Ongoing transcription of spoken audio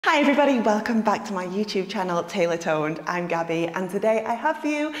Hi everybody, welcome back to my YouTube channel, TaylorToned. I'm Gabby and today I have for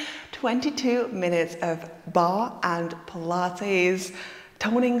you 22 minutes of barre and Pilates,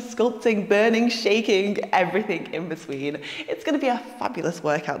 toning, sculpting, burning, shaking, everything in between. It's going to be a fabulous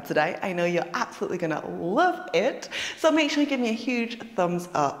workout today. I know you're absolutely going to love it. So make sure you give me a huge thumbs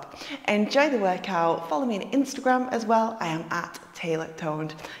up. Enjoy the workout. Follow me on Instagram as well. I am at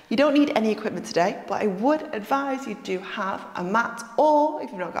TaylorToned. You don't need any equipment today, but I would advise you do have a mat, or if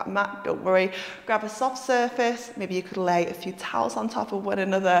you've not got a mat, don't worry, grab a soft surface. Maybe you could lay a few towels on top of one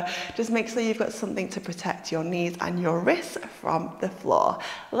another. Just make sure you've got something to protect your knees and your wrists from the floor.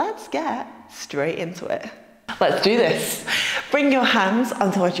 Let's get straight into it. Let's do this. Bring your hands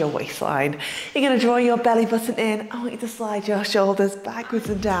on towards your waistline. You're going to draw your belly button in. I want you to slide your shoulders backwards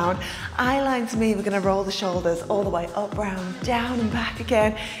and down. Eye line to me. We're going to roll the shoulders all the way up, round, down and back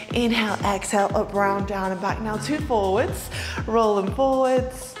again. Inhale, exhale, up, round, down and back. Now two forwards. Roll them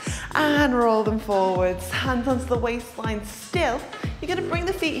forwards and roll them forwards. Hands onto the waistline still. You're going to bring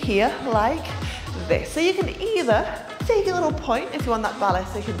the feet here like this. So you can either take a little point if you want that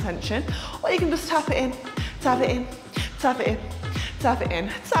ballistic intention, or you can just tap it in, tap it in, tap it in, tap it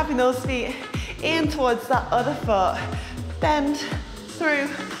in. Tapping those feet in towards that other foot. Bend through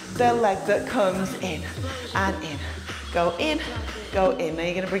the leg that comes in and in. Go in, go in. Now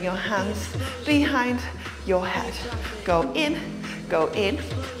you're going to bring your hands behind your head. Go in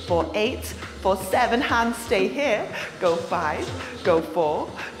for 8, for 7, hands stay here. Go 5, go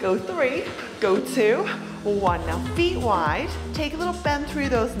 4, go 3, go 2, 1. Now feet wide, take a little bend through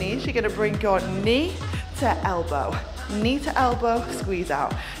those knees. You're going to bring your knee to elbow, squeeze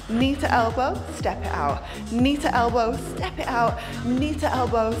out, knee to elbow, step it out, knee to elbow, step it out, knee to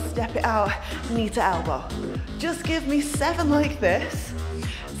elbow, step it out, knee to elbow. Just give me 7 like this,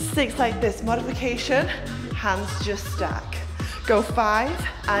 6 like this. Modification, hands just stack. Go 5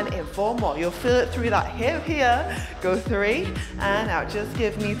 and in, 4 more. You'll feel it through that hip here. Go 3 and out. Just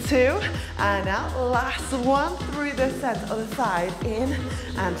give me 2 and out. Last one through the center, other side, in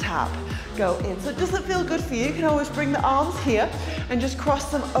and tap. Go in. So it doesn't feel good for you. You can always bring the arms here and just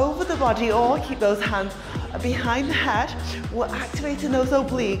cross them over the body, or keep those hands behind the head. We're activating those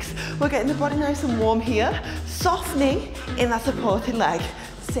obliques. We're getting the body nice and warm here. Softening in that supporting leg.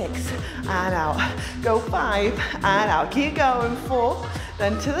 6 and out. Go 5 and out. Keep going. 4,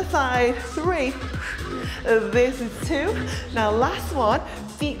 then to the side. 3. This is 2. Now last one.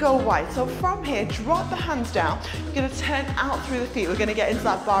 Feet go wide. So from here, drop the hands down. You're going to turn out through the feet. We're going to get into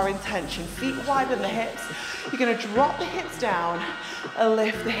that barre intention. Feet wide in the hips. You're going to drop the hips down and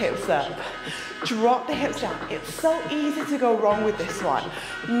lift the hips up. Drop the hips down. It's so easy to go wrong with this one.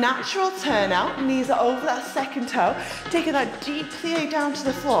 Natural turn out. Knees are over that second toe. Taking that deep plie down to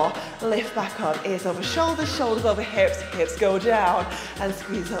the floor. Lift back up. Ears over shoulders, shoulders over hips. Hips go down and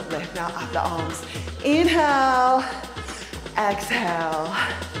squeeze up, lift. Now up the arms. Inhale. Exhale.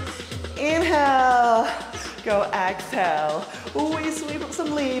 Inhale. Go exhale. We sweep up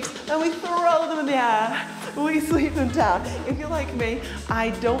some leaves and we throw them in the air. We sweep them down. If you're like me, I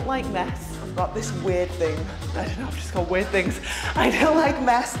don't like mess. I've got this weird thing. I don't know, I've just got weird things. I don't like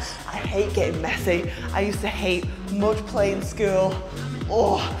mess. I hate getting messy. I used to hate mud play in school.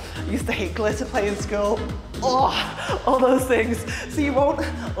 Oh, I used to hate glitter play in school. Oh, all those things. So you won't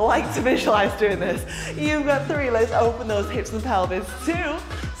like to visualize doing this. You've got 3, let's open those hips and pelvis. 2,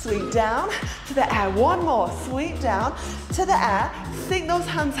 sweep down to the air. 1 more, sweep down to the air. Sink those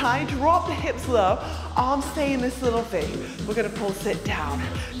hands high, drop the hips low. Arms stay in this little V. We're gonna pulse it down.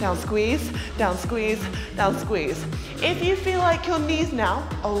 Down squeeze, down squeeze, down squeeze. If you feel like your knees now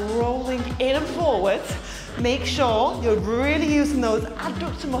are rolling in and forwards, make sure you're really using those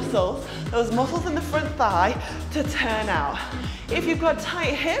adductor muscles, those muscles in the front thigh to turn out. If you've got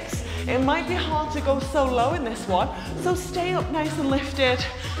tight hips, it might be hard to go so low in this one, so stay up nice and lifted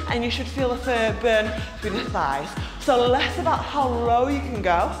and you should feel a burn through the thighs. So less about how low you can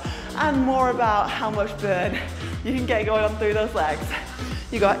go and more about how much burn you can get going on through those legs.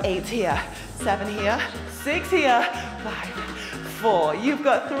 You got 8 here, 7 here, 6 here, 5, 4. You've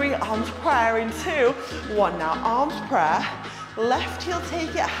got 3, arms prayer in 2, 1. Now arms prayer, left heel take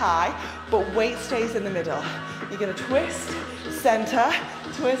it high, but weight stays in the middle. You're gonna twist, center,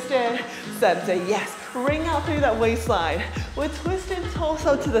 twist in, center. Yes, ring out through that waistline. We're twisting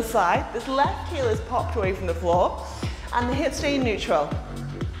torso to the side. This left heel is popped away from the floor and the hips stay neutral.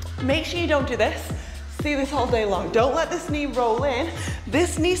 Make sure you don't do this. See this all day long. Don't let this knee roll in.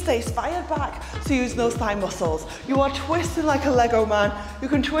 This knee stays fired back, so use those thigh muscles. You are twisting like a Lego man. You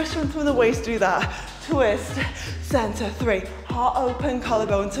can twist from the waist, do that. Twist, center, 3. Heart open,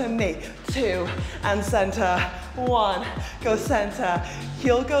 collarbone to knee. 2, and center. 1, go center,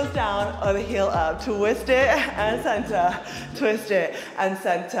 heel goes down, other heel up, twist it and center, twist it and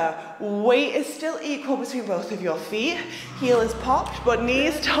center. Weight is still equal between both of your feet, heel is popped, but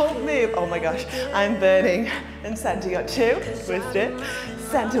knees don't move. Oh my gosh, I'm burning. And center, you got 2, twist it,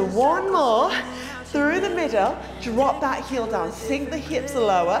 center, 1 more, through the middle, drop that heel down, sink the hips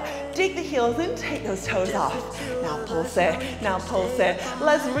lower, dig the heels in, take those toes off. Now pulse it, now pulse it.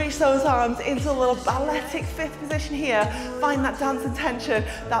 Let's reach those arms into a little balletic 5th position here. Find that dancing tension,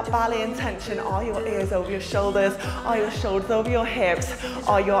 that ballet intention. Are your ears over your shoulders? Are your shoulders over your hips?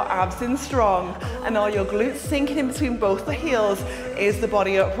 Are your abs in strong? And are your glutes sinking in between both the heels? Is the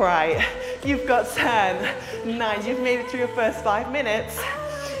body upright? You've got 10, 9, you've made it through your first 5 minutes.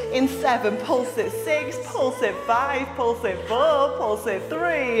 In 7, pulse it, 6, pulse it, 5, pulse it, 4, pulse it,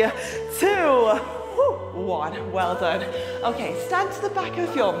 3, 2, 1. Well done. Okay, stand to the back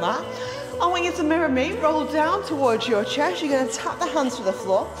of your mat. I want you to mirror me, roll down towards your chest. You're going to tap the hands to the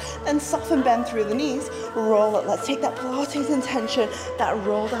floor, then soften, bend through the knees, roll it. Let's take that Pilates intention, that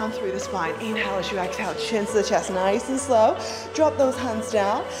roll down through the spine. Inhale as you exhale, chin to the chest, nice and slow. Drop those hands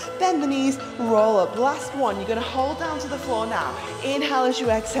down, bend the knees, roll up. Last one, you're going to hold down to the floor now. Inhale as you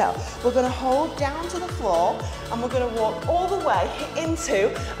exhale. We're going to hold down to the floor, and we're going to walk all the way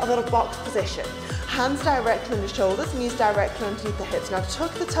into a little box position. Hands directly on the shoulders, knees directly underneath the hips. Now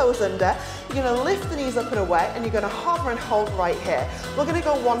tuck the toes under. You're going to lift the knees up and away, and you're going to hover and hold right here. We're going to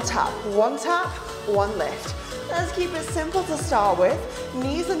go 1 tap, 1 lift. Let's keep it simple to start with.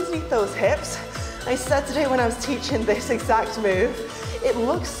 Knees underneath those hips. I said today when I was teaching this exact move, it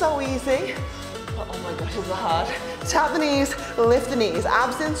looks so easy, but oh my gosh, it's hard. Tap the knees, lift the knees.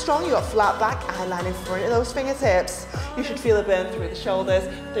 Abs in strong, you got flat back, eyeline in front of those fingertips. You should feel a burn through the shoulders,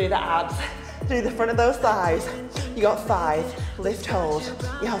 through the abs, through the front of those thighs. You got 5, lift, hold.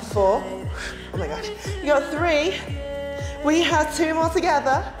 You have 4, oh my gosh. You got 3, we have 2 more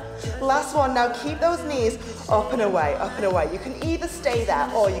together. Last one, now keep those knees up and away, up and away. You can either stay there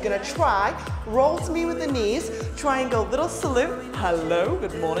or you're gonna try, roll to me with the knees, triangle, little salute, hello,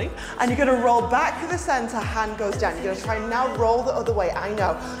 good morning. And you're gonna roll back to the center, hand goes down. You're gonna try and now roll the other way, I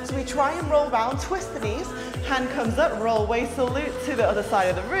know. So we try and roll around, twist the knees, hand comes up, roll away, salute to the other side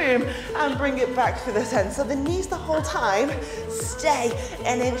of the room, and bring it back to the center. So the knees the whole time, stay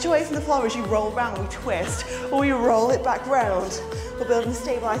and enjoy from the floor as you roll around, we twist, or we roll it back round. We're building,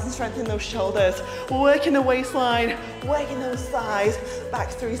 stabilize and strengthen those shoulders, working the waistline, working those thighs, back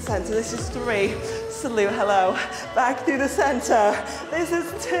through center. This is 3, salute, hello, back through the center. This is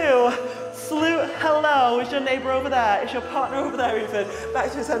 2, salute, hello. Is your neighbor over there? Is your partner over there even?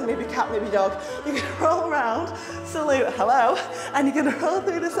 Back through the center, maybe cat, maybe dog. You're gonna roll around, salute, hello, and you're gonna roll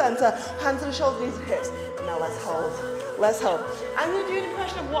through the center, hands on the shoulders, knees and hips. Now let's hold, let's hold. I'm gonna do an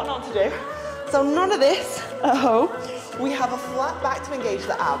impression of what not to do. So none of this at home. We have a flat back to engage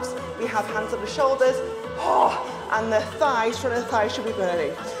the abs. We have hands on the shoulders, and the thighs, front of the thighs should be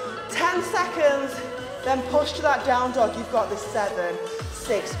burning. 10 seconds, then push to that down dog. You've got this, 7,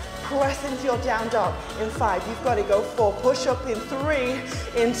 6, press into your down dog. In 5, you've got to go 4, push up in 3,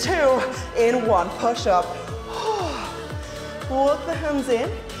 in 2, in 1, push up. Walk the hands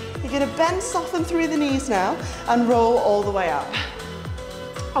in. You're gonna bend, soften through the knees now, and roll all the way up.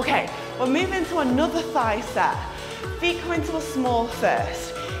 Okay, we're moving to another thigh set. Feet come into a small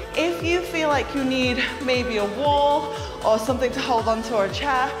first. If you feel like you need maybe a wall or something to hold onto or a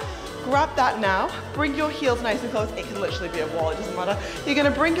chair, grab that now. Bring your heels nice and close. It can literally be a wall, it doesn't matter. You're gonna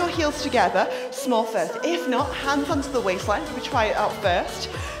bring your heels together, small first. If not, hands onto the waistline. We try it out first.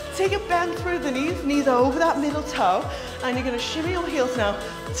 Take a bend through the knees, knees over that middle toe, and you're gonna shimmy your heels now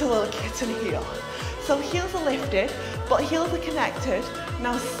to a little kitten heel. So heels are lifted, but heels are connected.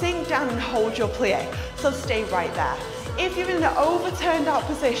 Now sink down and hold your plie. So stay right there. If you're in an overturned out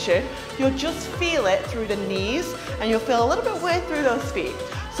position, you'll just feel it through the knees and you'll feel a little bit weird through those feet.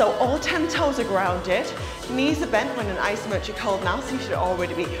 So all 10 toes are grounded, knees are bent. We're in an isometric hold now, so you should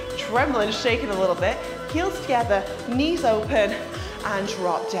already be trembling, shaking a little bit. Heels together, knees open, and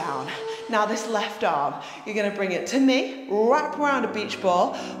drop down. Now this left arm, you're gonna bring it to me, wrap around a beach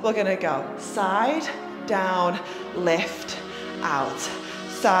ball. We're gonna go side, down, lift, out.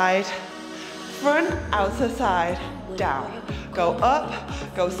 Side, front, out to side, down. Go up,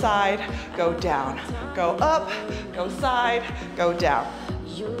 go side, go down. Go up, go side, go down.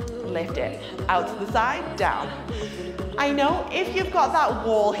 Lift it, out to the side, down. I know if you've got that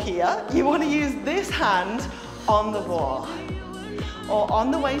wall here, you want to use this hand on the wall or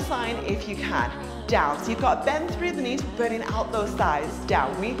on the waistline if you can. Down. So you've got to bend through the knees, burning out those thighs.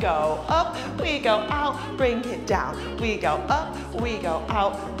 Down. We go up, we go out, bring it down. We go up, we go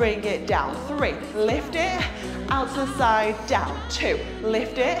out, bring it down. 3. Lift it, out to the side, down, 2,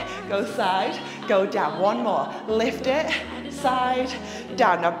 lift it, go side, go down, 1 more, lift it, side,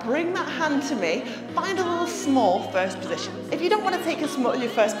 down. Now bring that hand to me, find a little small first position. If you don't want to take your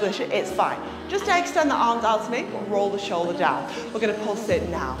first position, it's fine. Just extend the arms out to me, roll the shoulder down. We're going to pulse it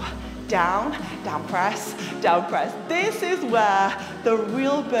now. Down, down press, down press. This is where the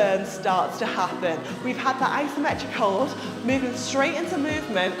real burn starts to happen. We've had that isometric hold, moving straight into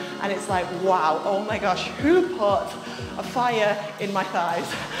movement, and it's like, wow, oh my gosh, who put a fire in my thighs?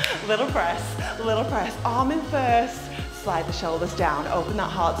 Little press, arm in first, slide the shoulders down, open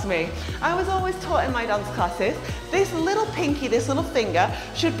that heart to me. I was always taught in my dance classes, this little pinky, this little finger,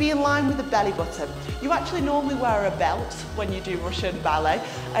 should be in line with the belly button. You actually normally wear a belt when you do Russian ballet,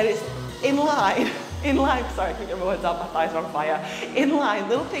 and it's in line, sorry, I can't get my words out, my thighs are on fire. In line,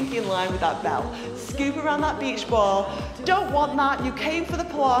 little pinky in line with that belt. Scoop around that beach ball. Don't want that, you came for the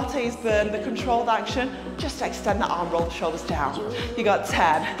Pilates burn, the controlled action. Just extend the arm, roll the shoulders down. You got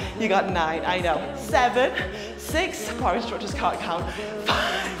 10, you got 9, I know. 7, 6, power instructors can't count.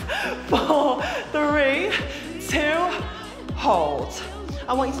 5, 4, 3, 2, hold.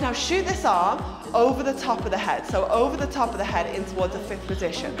 I want you to now shoot this arm over the top of the head. So over the top of the head in towards a 5th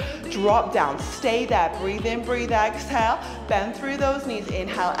position. Drop down, stay there, breathe in, breathe, exhale. Bend through those knees,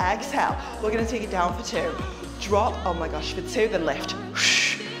 inhale, exhale. We're gonna take it down for 2. Drop, oh my gosh, for 2, then lift.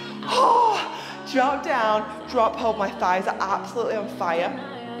 Drop down, drop, hold, my thighs are absolutely on fire.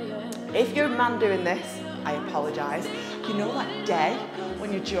 If you're a man doing this, I apologize. You know that day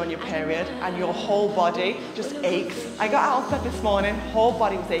when you're due on your period and your whole body just aches? I got out of bed this morning, whole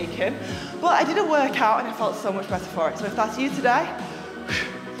body was aching, but I did a workout and I felt so much better for it. So if that's you today,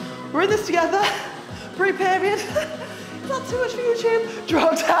 we're in this together, pre-period. Is that too much for YouTube?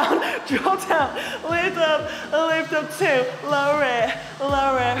 Drop down, lift up, 2, lower it,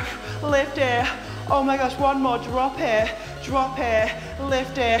 lift it. Oh my gosh, 1 more, drop it,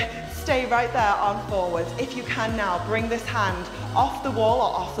 lift it. Stay right there, arm forwards. If you can now, bring this hand off the wall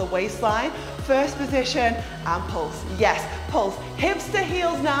or off the waistline. First position and pulse. Yes, pulse. Hips to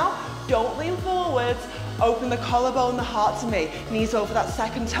heels now. Don't lean forwards. Open the collarbone, the heart to me. Knees over that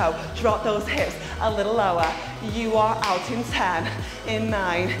second toe. Drop those hips a little lower. You are out in 10, in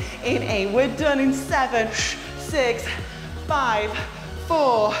 9, in 8. We're done in 7, 6, 5,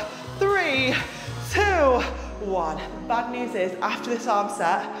 4, 3, 2, 1. Bad news is, after this arm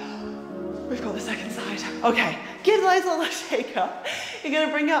set, we've got the second side. Okay, give the legs a little shake up. You're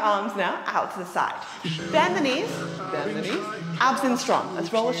gonna bring your arms now out to the side. Bend the knees, abs in strong.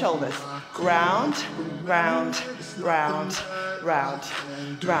 Let's roll the shoulders. Round, round, round, round,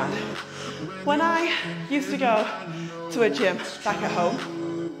 round. When I used to go to a gym back at home,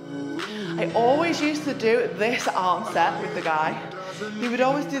 I always used to do this arm set with the guy. He would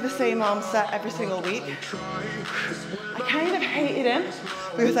always do the same arm set every single week. I kind of hated him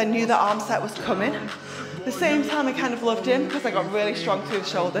because I knew the arm set was coming. At the same time, I kind of loved him because I got really strong through the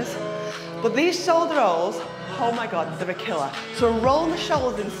shoulders. But these shoulder rolls, oh my God, they're a killer. So we're rolling the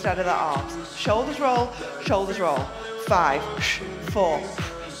shoulders instead of the arms. Shoulders roll, 5, 4,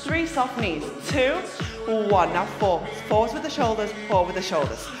 3 soft knees, 2, 1. Now 4, forwards with the shoulders, forward with the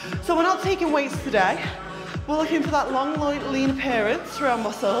shoulders. So we're not taking weights today. We're looking for that long, lean appearance through our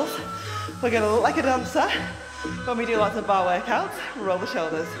muscles. We're gonna look like a dancer. When we do lots of bar workouts, roll the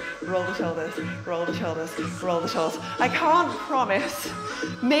shoulders, roll the shoulders, roll the shoulders, roll the shoulders. I can't promise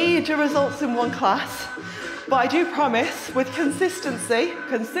major results in one class, but I do promise with consistency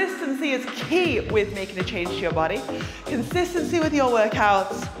is key with making a change to your body. Consistency with your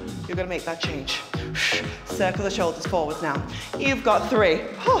workouts, you're gonna make that change. Circle the shoulders forwards now. You've got 3,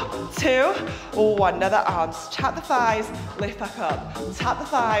 2, 1. Now the arms. Tap the thighs, lift back up. Tap the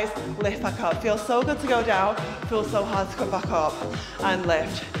thighs, lift back up. Feels so good to go down. Feels so hard to come back up. And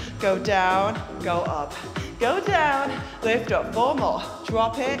lift. Go down, go up. Go down, lift up. 4 more.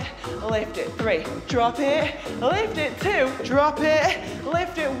 Drop it, lift it. 3. Drop it, lift it. 2. Drop it,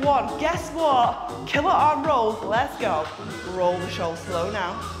 lift it. 1. Guess what? Killer arm rolls. Let's go. Roll the shoulders slow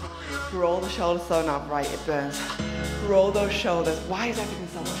now. Roll the shoulders slow now. Right, it burns. Roll those shoulders. Why is everything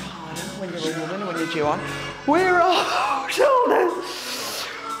so much harder when you're a woman, when you're due on? We roll shoulders.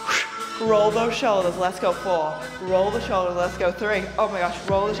 Roll those shoulders. Let's go. 4. Roll the shoulders. Let's go. 3. Oh my gosh.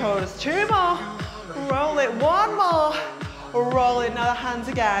 Roll the shoulders. 2 more. Roll it. 1 more. Roll it. Now the hands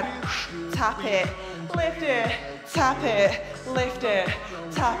again. Tap it. Lift it. Tap it. Lift it.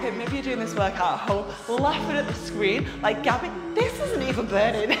 Tap it. Maybe you're doing this workout at home, laughing at the screen like, Gabby, this isn't even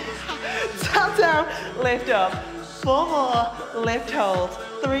burning. Tap down, lift up. 4 more, lift hold.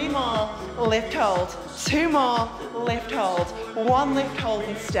 3 more, lift hold. 2 more, lift hold. 1 lift hold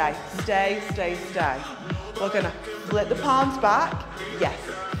and stay. Stay, stay, stay. We're gonna flip the palms back. Yes,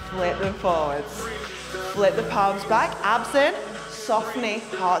 flip them forwards. Flip the palms back, abs in, soft knee,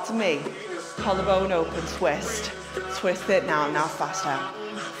 heart to me. Collarbone open, twist. Twist it now, now faster.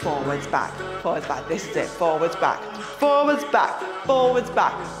 Forwards, back, this is it. Forwards, back, forwards, back, forwards,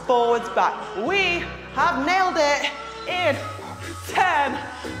 back, forwards, back. We have nailed it in 10,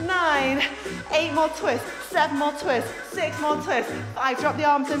 9, 8 more twists, 7 more twists, 6 more twists, 5, drop the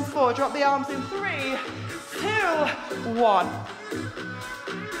arms in, 4, drop the arms in, 3, 2, 1.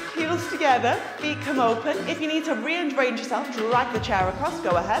 Heels together, feet come open. If you need to rearrange yourself, drag the chair across,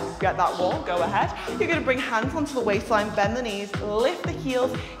 go ahead. Get that wall, go ahead. You're gonna bring hands onto the waistline, bend the knees, lift the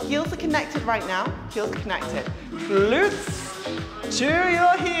heels. Heels are connected right now, heels are connected. Glutes to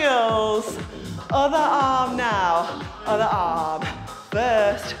your heels. Other arm now, other arm.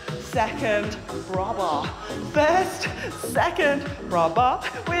 First, second, rubber. First, second, rubber.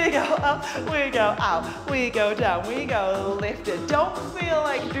 We go up, we go out, we go down, we go lift it. Don't feel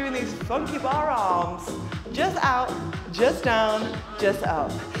like doing these funky bar arms. Just out, just down, just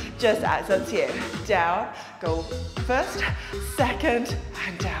up, just out. So it's you. Down, go first, second,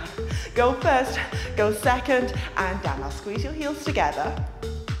 and down. Go first, go second, and down. Now squeeze your heels together.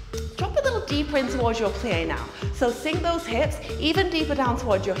 Drop a little deeper in towards your plie now. So sink those hips even deeper down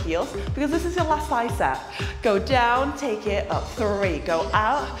towards your heels because this is your last side set. Go down, take it up, 3. Go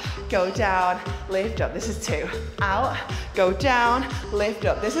out, go down, lift up. This is 2. Out, go down, lift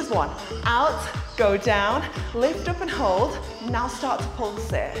up. This is 1. Out, go down, lift up and hold. Now start to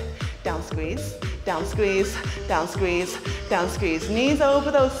pulse it. Down squeeze, down squeeze, down squeeze, down squeeze. Knees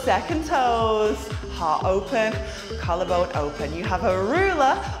over those second toes. Heart open, collarbone open. You have a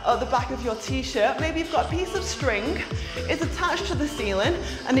ruler at the back of your t-shirt. Maybe you've got a piece of string. It's attached to the ceiling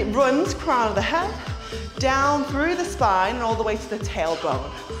and it runs crown of the head, down through the spine and all the way to the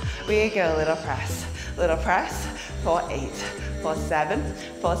tailbone. We go little press for 8, for 7,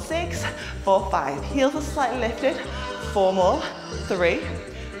 for 6, for 5. Heels are slightly lifted. 4 more, 3,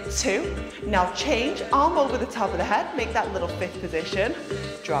 2. Now change, arm over the top of the head, make that little 5th position.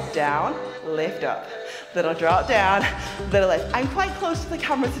 Drop down, lift up. Little drop down, little lift. I'm quite close to the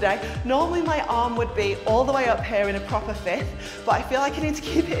camera today. Normally my arm would be all the way up here in a proper 5th, but I feel like I need to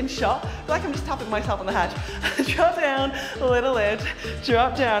keep it in shot. I feel like I'm just tapping myself on the head. Drop down, little lift.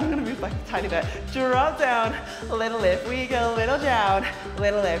 Drop down, I'm gonna move back a tiny bit. Drop down, little lift. We go little down,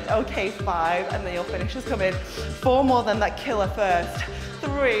 little lift. Okay, 5, and then your finish is coming. 4 more than that killer first.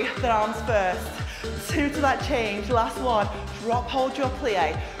 3, the arms first. 2 to that change, last 1. Drop, hold your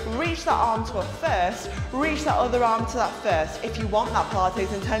plie. Reach that arm to a first, reach that other arm to that first. If you want that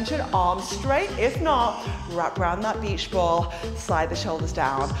Pilates intention, arms straight. If not, wrap around that beach ball, slide the shoulders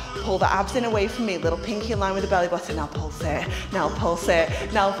down, pull the abs in away from me, little pinky in line with the belly button. Now pulse it, now pulse it,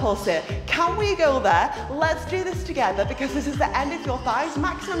 now pulse it. Can we go there? Let's do this together because this is the end of your thighs,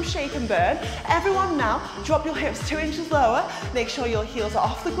 maximum shake and burn. Everyone now, drop your hips 2 inches lower, make sure your heels are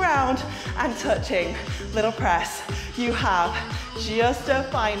off the ground and touching. Little press. You have just a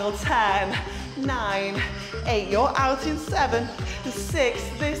final 10, 9, 8. You're out in 7, 6.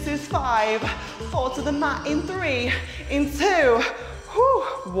 This is 5. Fall to the mat in 3, in 2,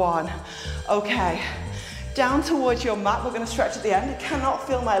 1. Okay, down towards your mat. We're going to stretch at the end. I cannot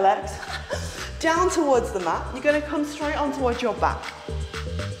feel my legs. Down towards the mat. You're going to come straight on towards your back.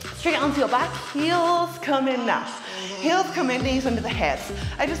 Straight onto your back. Heels come in now. Heels come in, knees under the hips.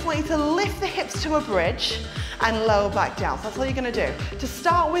 I just want you to lift the hips to a bridge and lower back down. So that's all you're gonna do. To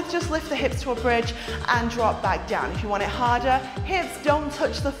start with, just lift the hips to a bridge and drop back down. If you want it harder, hips don't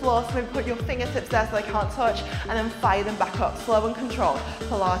touch the floor, so maybe put your fingertips there so they can't touch, and then fire them back up, slow and controlled.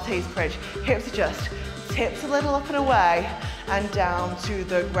 Pilates bridge. Hips adjust. Tips a little up and away, and down to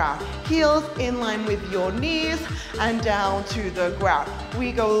the ground. Heels in line with your knees, and down to the ground.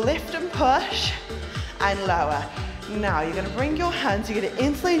 We go lift and push, and lower. Now you're going to bring your hands, you're going to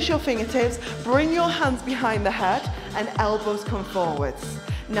interlace your fingertips, bring your hands behind the head and elbows come forwards.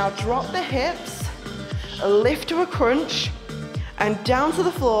 Now drop the hips, lift to a crunch and down to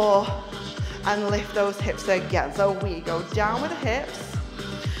the floor and lift those hips again. So we go down with the hips,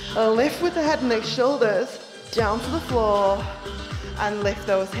 lift with the head and the shoulders, down to the floor and lift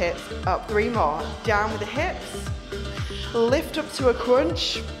those hips up. 3 more. Down with the hips, lift up to a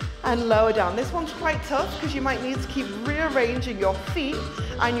crunch and lower down. This one's quite tough because you might need to keep rearranging your feet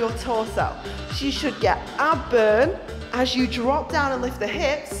and your torso. So you should get ab burn as you drop down and lift the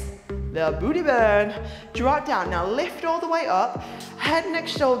hips, the booty burn, drop down. Now lift all the way up, head, neck,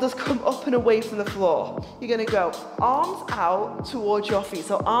 shoulders come up and away from the floor. You're gonna go arms out towards your feet.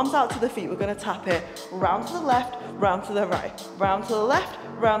 So arms out to the feet, we're gonna tap it round to the left, round to the right, round to the left,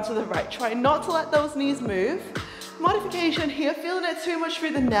 round to the right. Try not to let those knees move. Modification here, feeling it too much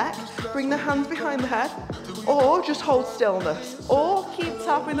through the neck, bring the hands behind the head, or just hold stillness, or keep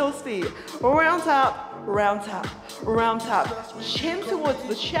tapping those feet. Round tap, round tap, round tap. Chin towards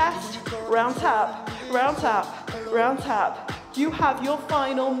the chest, round tap, round tap, round tap. You have your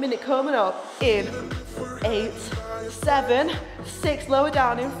final minute coming up in 8, 7, 6, lower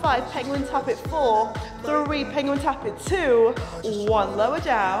down in 5, penguin tap it 4, 3, penguin tap it 2, 1, lower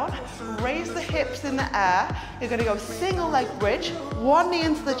down, raise the hips in the air. You're gonna go single leg bridge, one knee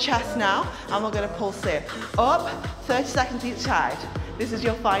into the chest now, and we're gonna pulse it up, 30 seconds each side. This is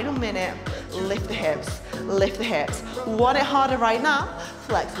your final minute. Lift the hips, lift the hips. Want it harder right now?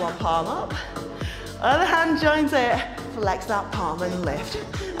 Flex one palm up, other hand joins it, flex that palm and lift,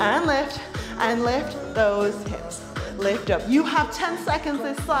 and lift, and lift those hips. Lift up. You have 10 seconds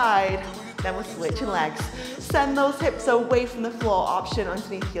this side. Then we're switching legs. Send those hips away from the floor. Option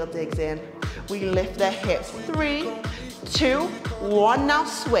underneath heel digs in. We lift the hips. 3, 2, 1. Now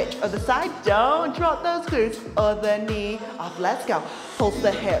switch. Other side. Don't drop those glutes. Other knee off. Let's go. Pulse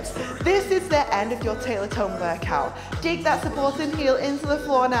the hips. This is the end of your TaylorToned workout. Dig that supporting heel into the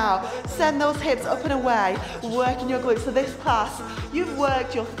floor now. Send those hips up and away. Working your glutes. So this class, you've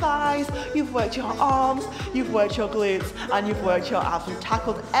worked your thighs, you've worked your arms, you've worked your glutes, and you've worked your abs. We've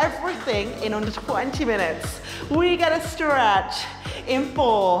tackled everything in under 20 minutes. We get a stretch in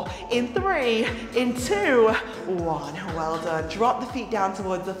 4, in 3, in 2, 1. Well done. Drop the feet down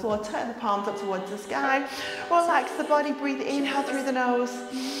towards the floor. Turn the palms up towards the sky. Relax the body. Breathe. Inhale through the nose.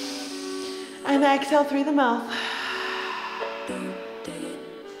 And exhale through the mouth.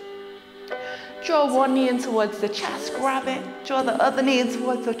 Draw one knee in towards the chest, grab it. Draw the other knee in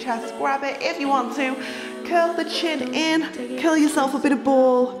towards the chest, grab it. If you want to, curl the chin in, curl yourself up in a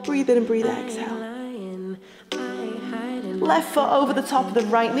ball. Breathe in and breathe out, exhale. Left foot over the top of the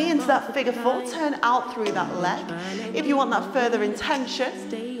right knee into that figure 4. Turn out through that leg. If you want that further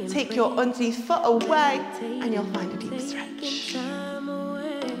intention, take your underneath foot away and you'll find a deep stretch.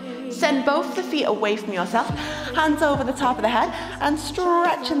 Send both the feet away from yourself, hands over the top of the head, and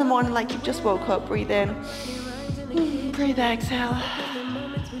stretch in the morning like you've just woke up. Breathe in, breathe out, exhale.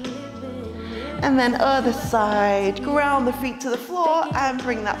 And then other side, ground the feet to the floor and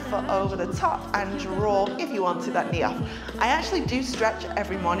bring that foot over the top and draw, if you want to, that knee off. I actually do stretch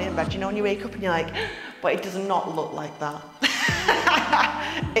every morning in bed. You know when you wake up and you're like, but it does not look like that.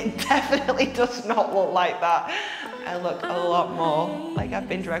 It definitely does not look like that. I look a lot more like I've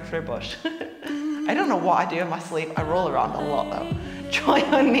been dragged through a bush. I don't know what I do in my sleep. I roll around a lot though. Draw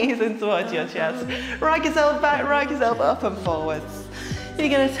your knees in towards your chest. Rock yourself back, rock yourself up and forwards. You're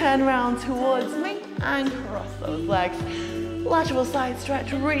gonna turn around towards me and cross those legs. Lateral side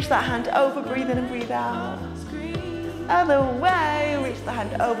stretch, reach that hand over, breathe in and breathe out. Other way, reach the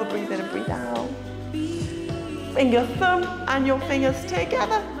hand over, breathe in and breathe out. Bring your thumb and your fingers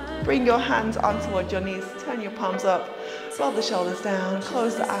together. Bring your hands on towards your knees, turn your palms up, roll the shoulders down,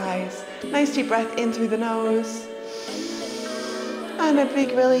 close the eyes. Nice deep breath in through the nose. And a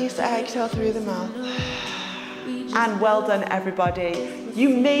big release, exhale through the mouth. And well done everybody. You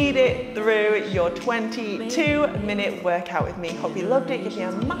made it through your 22-minute workout with me. Hope you loved it. Give me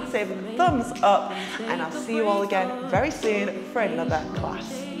a massive thumbs up and I'll see you all again very soon for another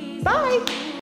class. Bye.